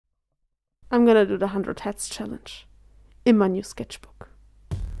I'm gonna do the 100 hats challenge in my new sketchbook.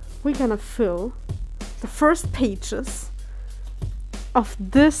 We're gonna fill the first pages of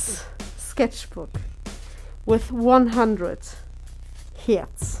this sketchbook with 100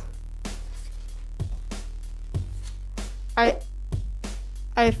 hats.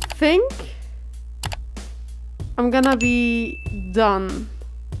 I think I'm gonna be done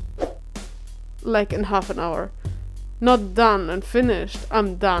like in half an hour. Not done and finished,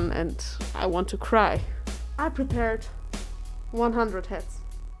 I'm done and I want to cry. I prepared 100 hats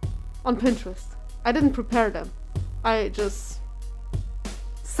on Pinterest. I didn't prepare them. I just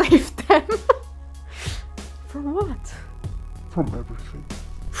saved them. From what? From everything.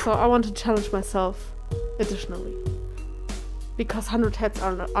 So I want to challenge myself additionally. Because 100 hats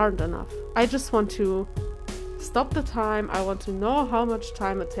aren't enough. I just want to stop the time. I want to know how much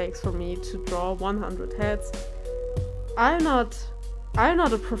time it takes for me to draw 100 hats. I'm not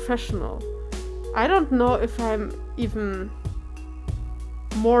a professional. I don't know if I'm even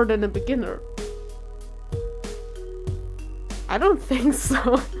more than a beginner. I don't think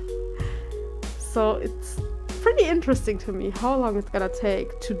so. So it's pretty interesting to me how long it's gonna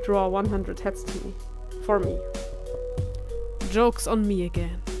take to draw 100 hats for me. Joke's on me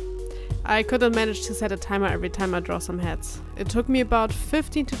again. I couldn't manage to set a timer every time I draw some heads. It took me about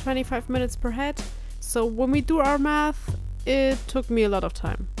 15 to 25 minutes per head, so when we do our math, it took me a lot of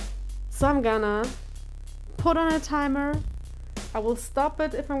time. So I'm gonna put on a timer. I will stop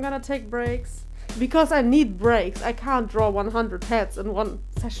it if I'm gonna take breaks. Because I need breaks. I can't draw 100 heads in one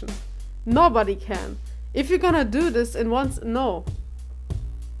session. Nobody can. If you're gonna do this in once, no.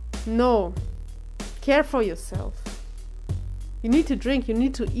 No. Care for yourself. You need to drink, you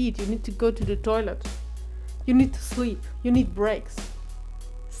need to eat, you need to go to the toilet. You need to sleep, you need breaks.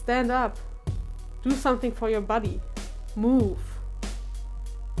 Stand up. Do something for your body. Move.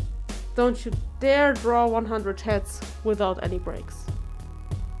 Don't you dare draw 100 heads without any breaks.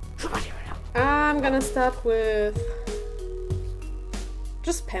 I'm gonna start with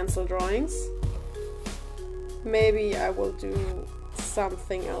just pencil drawings. Maybe I will do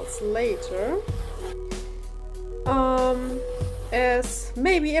something else later. As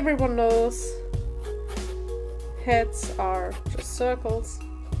maybe everyone knows, heads are just circles.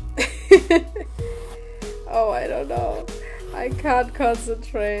 Oh, I don't know. I can't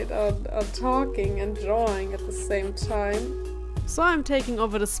concentrate on talking and drawing at the same time. So I'm taking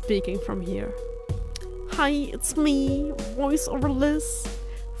over the speaking from here. Hi, it's me, voiceover Liz,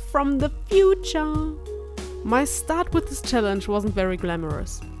 from the future. My start with this challenge wasn't very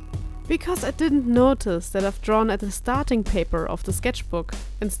glamorous. Because I didn't notice that I've drawn at the starting paper of the sketchbook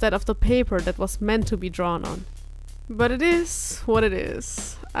instead of the paper that was meant to be drawn on. But it is what it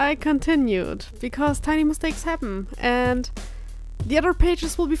is. I continued, because tiny mistakes happen, and the other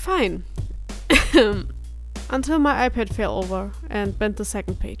pages will be fine. Until my iPad fell over and bent the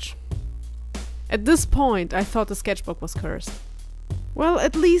second page. At this point, I thought the sketchbook was cursed. Well,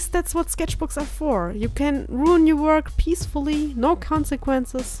 at least that's what sketchbooks are for. You can ruin your work peacefully, no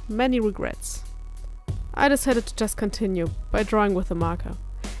consequences, many regrets. I decided to just continue by drawing with a marker.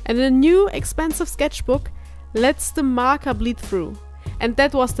 And the new expensive sketchbook lets the marker bleed through. And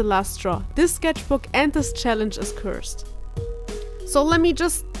that was the last straw. This sketchbook and this challenge is cursed. So let me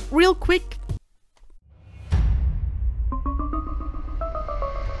just real quick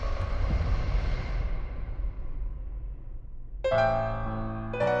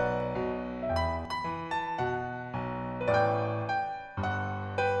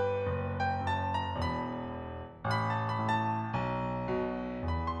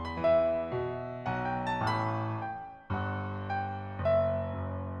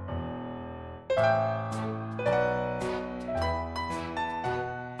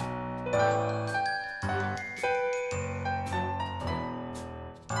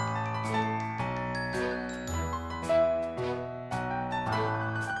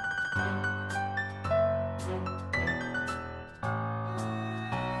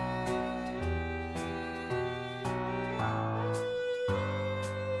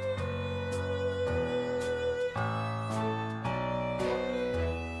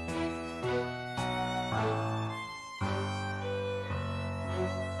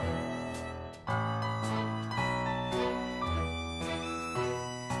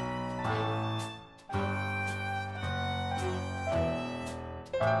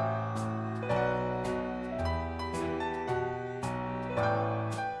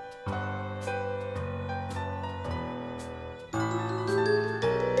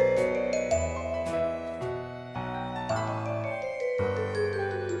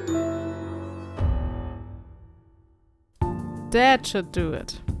That should do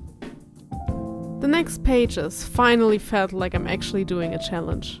it. The next pages finally felt like I'm actually doing a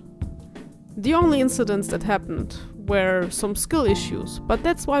challenge. The only incidents that happened were some skill issues, but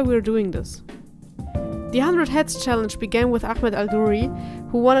that's why we're doing this. The 100 Heads challenge began with Ahmed Aldoori,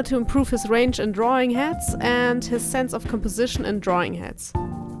 who wanted to improve his range in drawing heads and his sense of composition in drawing heads.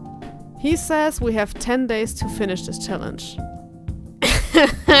 He says we have 10 days to finish this challenge.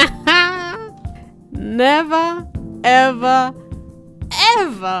 Never, ever,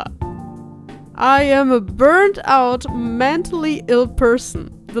 ever! I am a burnt out, mentally ill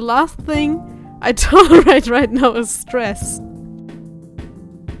person. The last thing I tolerate right now is stress.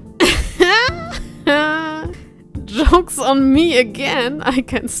 Joke's on me again, I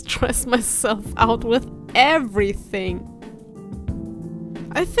can stress myself out with everything.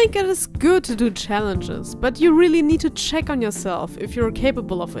 I think it is good to do challenges, but you really need to check on yourself if you're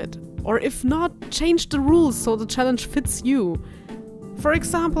capable of it. Or if not, change the rules so the challenge fits you. For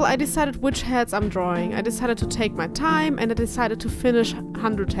example, I decided which heads I'm drawing, I decided to take my time and I decided to finish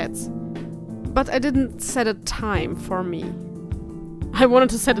 100 heads. But I didn't set a time for me. I wanted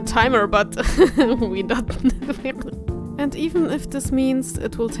to set a timer, but we don't. And even if this means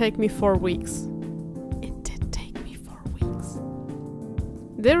it will take me 4 weeks. It did take me 4 weeks.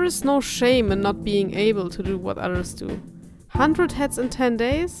 There is no shame in not being able to do what others do. 100 heads in 10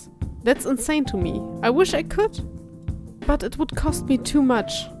 days? That's insane to me. I wish I could, but it would cost me too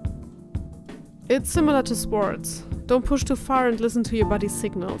much. It's similar to sports. Don't push too far and listen to your body's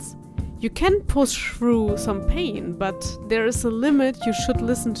signals. You can push through some pain, but there is a limit you should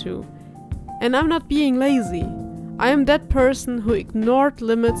listen to. And I'm not being lazy. I am that person who ignored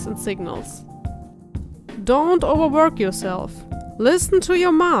limits and signals. Don't overwork yourself. Listen to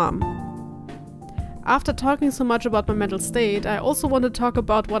your mom. After talking so much about my mental state, I also want to talk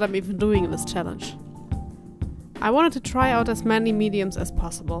about what I'm even doing in this challenge. I wanted to try out as many mediums as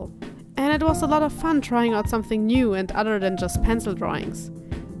possible. And it was a lot of fun trying out something new and other than just pencil drawings.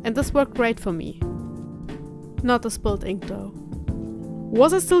 And this worked great for me. Not the spilled ink though.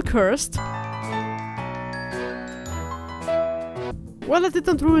 Was I still cursed? Well, it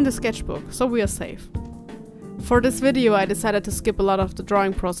didn't ruin the sketchbook, so we are safe. For this video I decided to skip a lot of the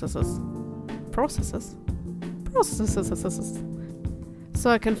drawing processes. Processes? So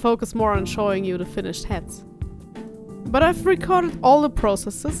I can focus more on showing you the finished heads. But I've recorded all the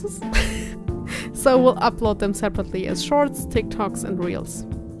processes, so we'll upload them separately as shorts, TikToks and reels.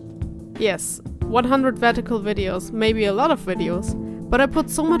 Yes, 100 vertical videos, maybe a lot of videos, but I put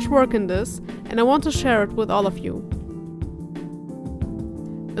so much work in this and I want to share it with all of you.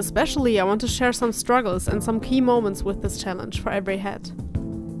 Especially I want to share some struggles and some key moments with this challenge for every head.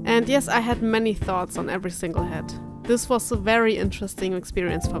 And yes, I had many thoughts on every single head. This was a very interesting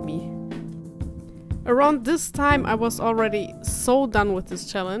experience for me. Around this time I was already so done with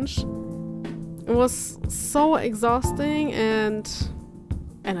this challenge. It was so exhausting and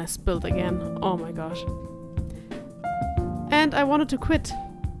I spilled again. Oh my gosh. And I wanted to quit.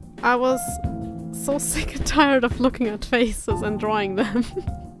 I was so sick and tired of looking at faces and drawing them.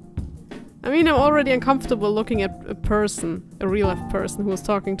 I mean, I'm already uncomfortable looking at a person, a real-life person who was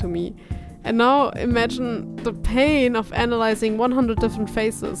talking to me. And now imagine the pain of analyzing 100 different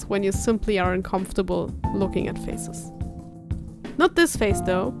faces when you simply are uncomfortable looking at faces. Not this face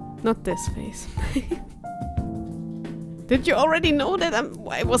though. Not this face. Did you already know that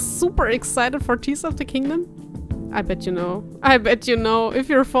I was super excited for Tears of the Kingdom? I bet you know. I bet you know. If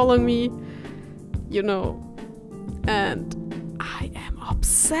you're following me, you know. And I am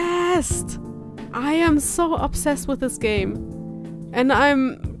obsessed. I am so obsessed with this game. And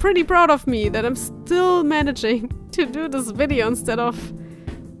I'm pretty proud of me that I'm still managing to do this video instead of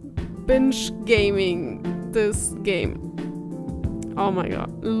binge gaming this game. Oh my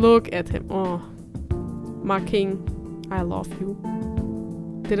god, look at him. Oh, my king, I love you.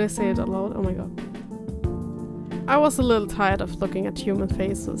 Did I say it out loud? Oh my god. I was a little tired of looking at human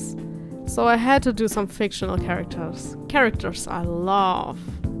faces, so I had to do some fictional characters. Characters I love.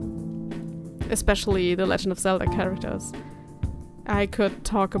 Especially the Legend of Zelda characters. I could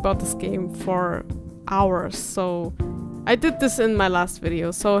talk about this game for hours, so I did this in my last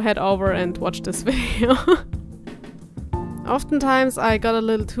video, so head over and watch this video. Oftentimes I got a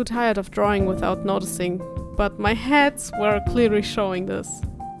little too tired of drawing without noticing, but my heads were clearly showing this.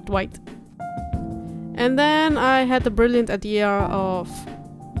 Dwight. And then I had the brilliant idea of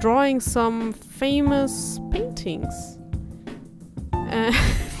drawing some famous paintings.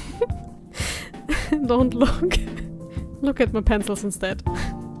 Don't look. Look at my pencils instead.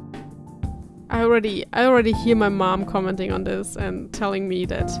 I already hear my mom commenting on this and telling me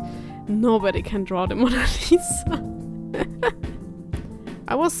that nobody can draw the Mona Lisa.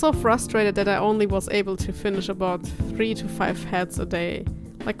 I was so frustrated that I only was able to finish about 3 to 5 heads a day.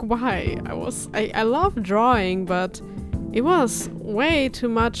 Like, why? I love drawing, but it was way too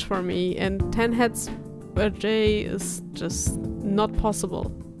much for me, and 10 heads a day is just not possible.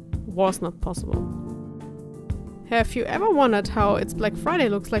 Was not possible. Have you ever wondered how It's Black Friday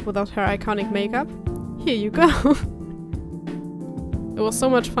looks like without her iconic makeup? Here you go! It was so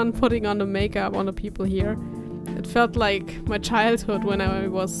much fun putting on the makeup on the people here. It felt like my childhood when I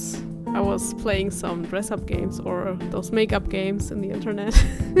was playing some dress-up games or those makeup games in the internet.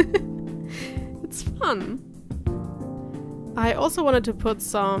 It's fun! I also wanted to put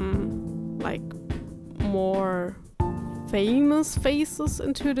some, like, more famous faces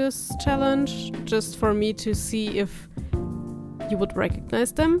into this challenge, just for me to see if you would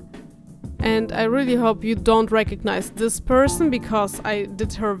recognize them. And I really hope you don't recognize this person, because I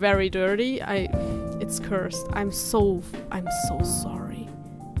did her very dirty. It's cursed. I'm so sorry.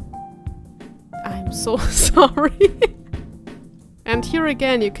 I'm so sorry. And here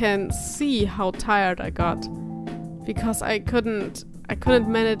again you can see how tired I got, because I couldn't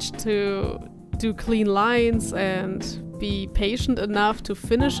manage to do clean lines and be patient enough to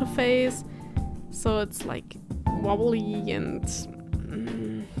finish a face. So it's like wobbly and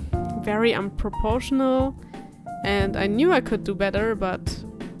very unproportional, and I knew I could do better, but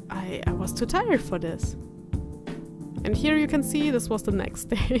I was too tired for this. And here you can see this was the next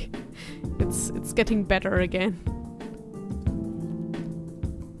day. It's getting better again.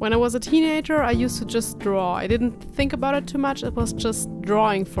 When I was a teenager, I used to just draw. I didn't think about it too much, it was just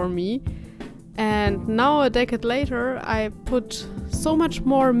drawing for me. And now, a decade later, I put so much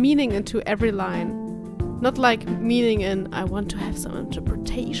more meaning into every line. Not like meaning in, I want to have some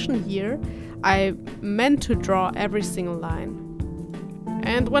interpretation here. I meant to draw every single line.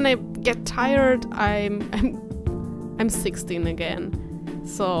 And when I get tired, I'm 16 again.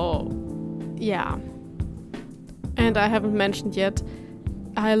 So, yeah. And I haven't mentioned yet,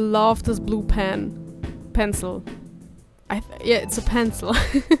 I love this blue pencil. Yeah, it's a pencil.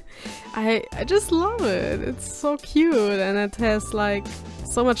 I just love it. It's so cute, and it has like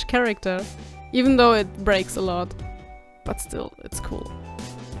so much character. Even though it breaks a lot. But still, it's cool.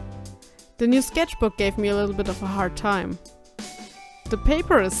 The new sketchbook gave me a little bit of a hard time. The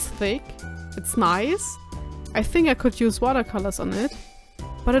paper is thick, it's nice. I think I could use watercolors on it.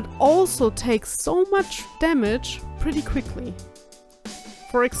 But it also takes so much damage pretty quickly.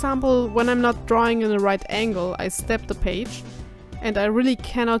 For example, when I'm not drawing in the right angle, I step the page. And I really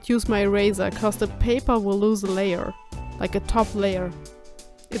cannot use my eraser, cause the paper will lose a layer. Like a top layer.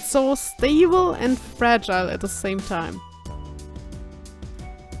 It's so stable and fragile at the same time.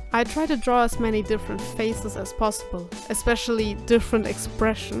 I try to draw as many different faces as possible, especially different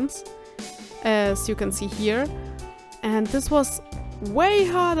expressions, as you can see here. And this was way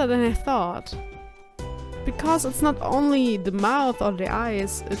harder than I thought. Because it's not only the mouth or the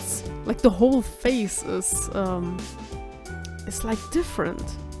eyes, it's like the whole face is like different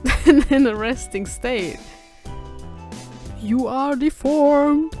than in a resting state. You are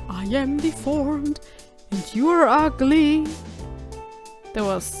deformed, I am deformed, and you are ugly.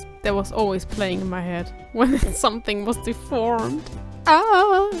 That was always playing in my head when something was deformed.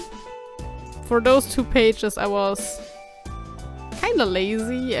 Ah! For those 2 pages I was kinda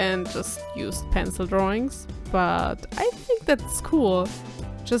lazy and just used pencil drawings, but I think that's cool.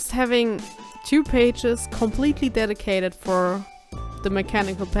 Just having 2 pages completely dedicated for the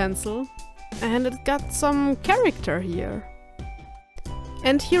mechanical pencil, and it got some character here.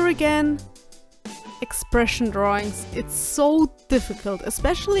 And here again, expression drawings. It's so difficult,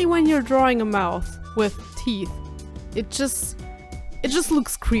 especially when you're drawing a mouth with teeth. It just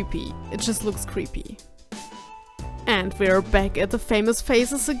looks creepy. It just looks creepy. And we're back at the famous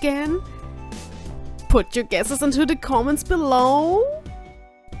faces again. Put your guesses into the comments below.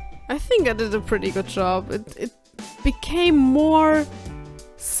 I think I did a pretty good job. It became more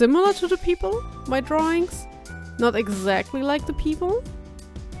similar to the people, my drawings. Not exactly like the people.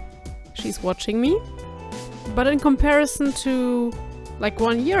 She's watching me. But in comparison to like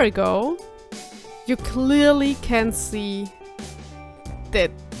 1 year ago, you clearly can see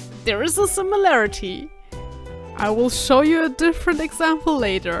that there is a similarity. I will show you a different example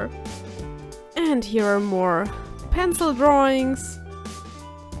later. And here are more pencil drawings.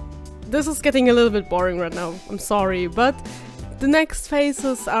 This is getting a little bit boring right now, I'm sorry, but the next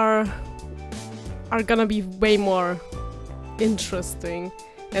phases are gonna be way more interesting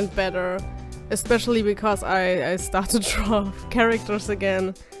and better, especially because I start to draw characters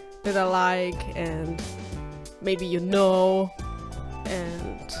again that I like and maybe you know.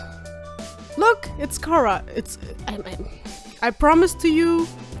 And look, it's Cora. I promise to you,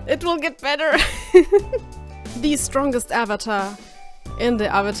 it will get better. The strongest avatar in the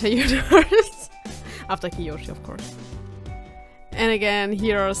Avatar universe. After Kyoshi, of course. And again,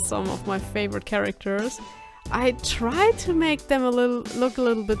 here are some of my favorite characters. I tried to make them look a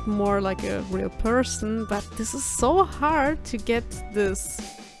little bit more like a real person, but this is so hard to get this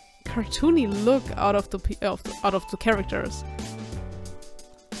cartoony look out of the characters.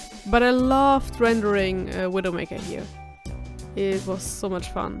 But I loved rendering Widowmaker here. It was so much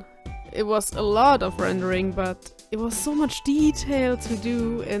fun. It was a lot of rendering, but it was so much detail to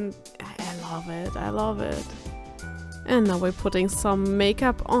do, and I love it, I love it. And now we're putting some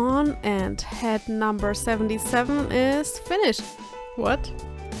makeup on, and head number 77 is finished. What?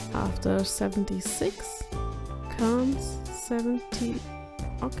 After 76 comes 70...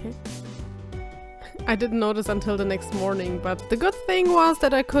 Okay. I didn't notice until the next morning, but the good thing was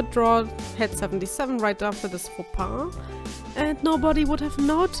that I could draw head 77 right after this faux pas, and nobody would have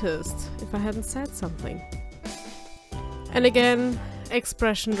noticed if I hadn't said something. And again,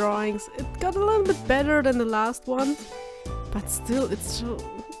 expression drawings. It got a little bit better than the last one, but still it's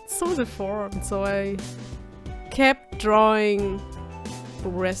so deformed, so I kept drawing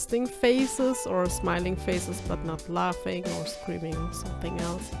resting faces or smiling faces, but not laughing or screaming or something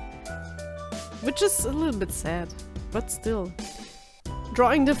else. Which is a little bit sad, but still.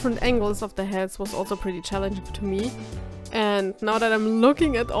 Drawing different angles of the heads was also pretty challenging to me, and now that I'm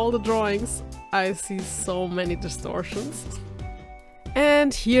looking at all the drawings, I see so many distortions.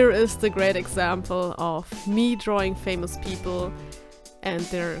 And here is the great example of me drawing famous people, and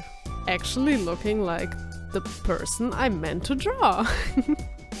they're actually looking like the person I meant to draw.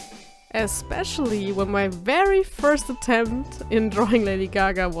 Especially when my very first attempt in drawing Lady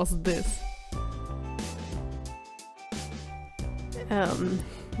Gaga was this.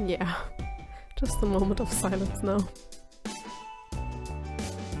 Yeah, just a moment of silence now.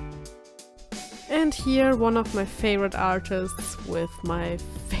 And here one of my favorite artists with my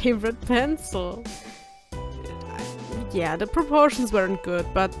favorite pencil. Yeah, the proportions weren't good,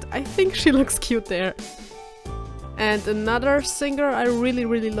 but I think she looks cute there. And another singer I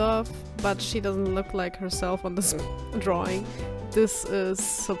really love, but she doesn't look like herself on this drawing. This is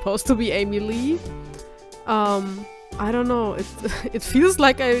supposed to be Amy Lee. I don't know, it feels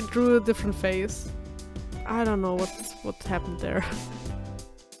like I drew a different face. I don't know what happened there.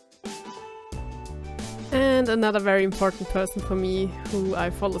 And another very important person for me, who I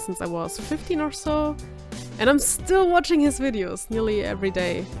follow since I was 15 or so, and I'm still watching his videos nearly every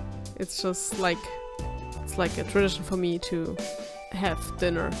day. It's just like, it's like a tradition for me to have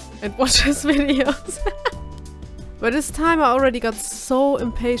dinner and watch his videos. By this time I already got so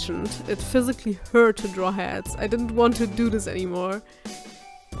impatient, it physically hurt to draw heads. I didn't want to do this anymore.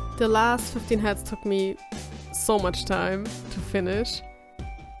 The last 15 heads took me so much time to finish.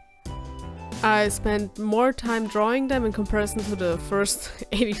 I spent more time drawing them in comparison to the first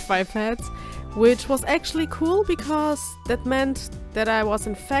 85 heads, which was actually cool because that meant that I was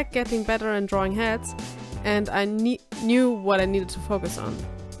in fact getting better in drawing heads, and I knew what I needed to focus on.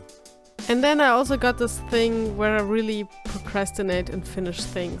 And then I also got this thing where I really procrastinate and finish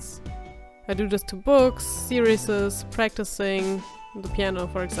things. I do this to books, series, practicing the piano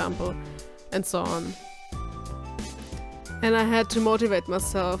for example, and so on. And I had to motivate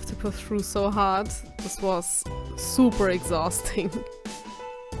myself to push through so hard. This was super exhausting.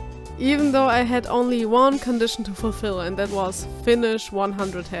 Even though I had only one condition to fulfill, and that was finish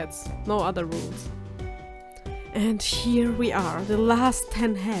 100 heads, no other rules. And here we are, the last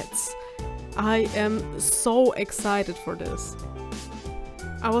 10 heads. I am so excited for this.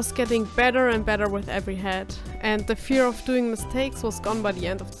 I was getting better and better with every head, and the fear of doing mistakes was gone by the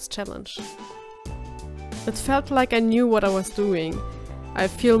end of this challenge. It felt like I knew what I was doing. I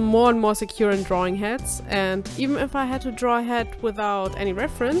feel more and more secure in drawing heads, and even if I had to draw a head without any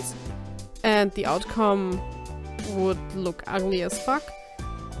reference, and the outcome would look ugly as fuck,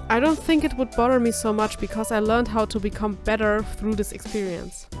 I don't think it would bother me so much because I learned how to become better through this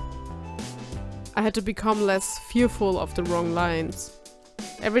experience. I had to become less fearful of the wrong lines.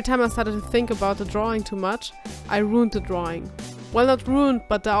 Every time I started to think about the drawing too much, I ruined the drawing. Well, not ruined,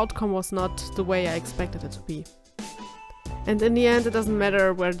 but the outcome was not the way I expected it to be. And in the end, it doesn't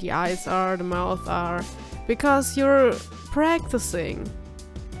matter where the eyes are, the mouth are, because you're practicing.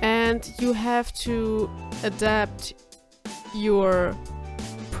 And you have to adapt your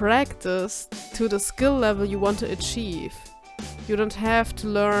practice to the skill level you want to achieve. You don't have to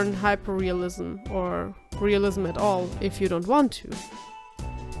learn hyperrealism or realism at all if you don't want to.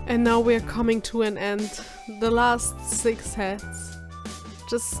 And now we're coming to an end. The last 6 heads.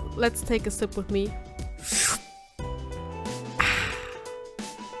 Just let's take a sip with me.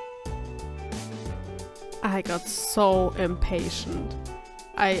 I got so impatient.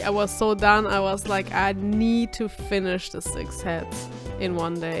 I was so done. I was like, I need to finish the 6 heads in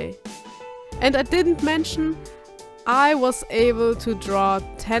one day. And I didn't mention I was able to draw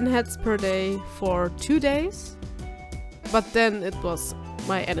 10 heads per day for 2 days. But then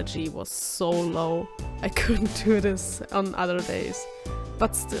my energy was so low. I couldn't do this on other days.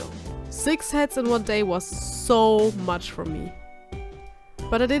 But still, 6 heads in one day was so much for me.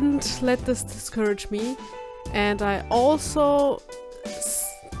 But I didn't let this discourage me. And I also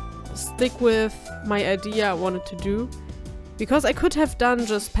stick with my idea I wanted to do. Because I could have done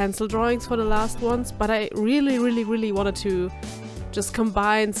just pencil drawings for the last ones, but I really wanted to just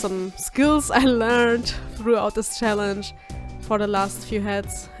combine some skills I learned throughout this challenge for the last few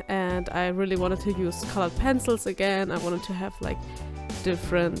heads, and I really wanted to use colored pencils again. I wanted to have like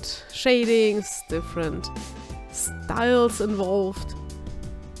different shadings, different styles involved,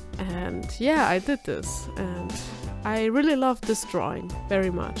 and yeah, I did this, and I really love this drawing very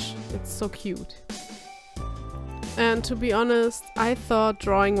much. It's so cute. And to be honest, I thought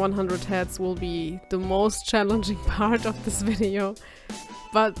drawing 100 heads will be the most challenging part of this video.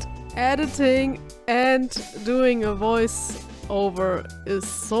 But editing and doing a voice over is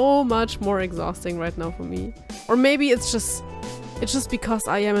so much more exhausting right now for me. Or maybe it's just because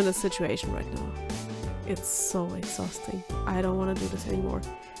I am in a situation right now. It's so exhausting. I don't want to do this anymore.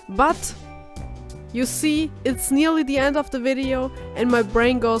 But you see, it's nearly the end of the video and my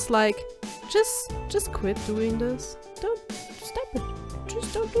brain goes like, just quit doing this. Don't stop it.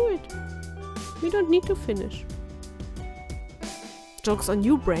 Just don't do it. We don't need to finish. Joke's on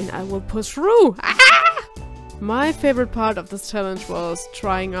you, brain. I will push through. Ah! My favorite part of this challenge was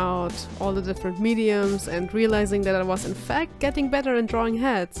trying out all the different mediums and realizing that I was in fact getting better in drawing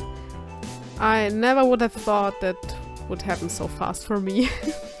heads. I never would have thought that would happen so fast for me.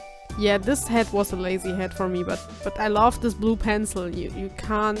 Yeah, this head was a lazy head for me, but I love this blue pencil. You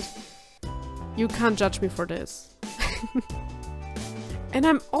can't judge me for this. And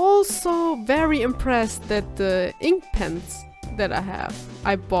I'm also very impressed that the ink pens that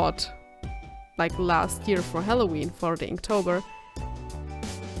I bought like last year for Halloween, for the Inktober,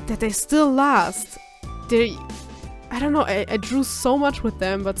 that they still last. I don't know, I drew so much with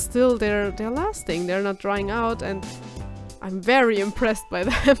them, but still they're lasting. They're not drying out, and I'm very impressed by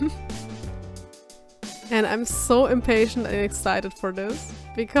them. And I'm so impatient and excited for this,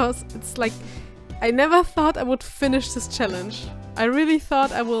 because it's like, I never thought I would finish this challenge. I really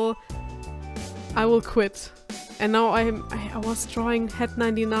thought I will quit. And now I was drawing head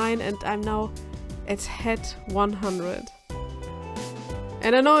 99 and I'm now at head 100.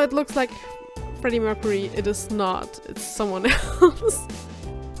 And I know it looks like Freddie Mercury. It is not. It's someone else.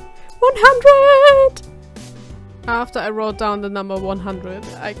 100! After I wrote down the number 100,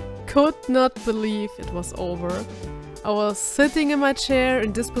 I could not believe it was over. I was sitting in my chair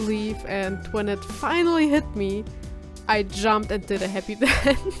in disbelief, and when it finally hit me, I jumped and did a happy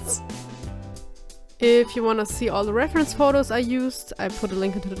dance. If you want to see all the reference photos I used, I put a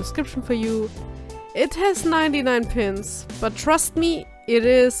link into the description for you. It has 99 pins, but trust me, it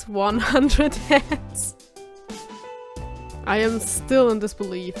is 100 heads. I am still in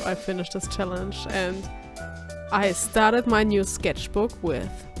disbelief I finished this challenge, and I started my new sketchbook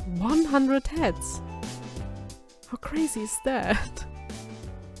with 100 heads. How crazy is that?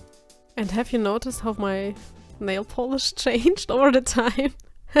 And have you noticed how my nail polish changed over the time?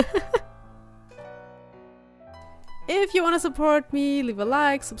 If you want to support me, leave a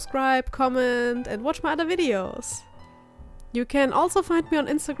like, subscribe, comment, and watch my other videos. You can also find me on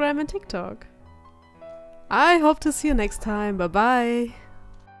Instagram and TikTok. I hope to see you next time. Bye bye!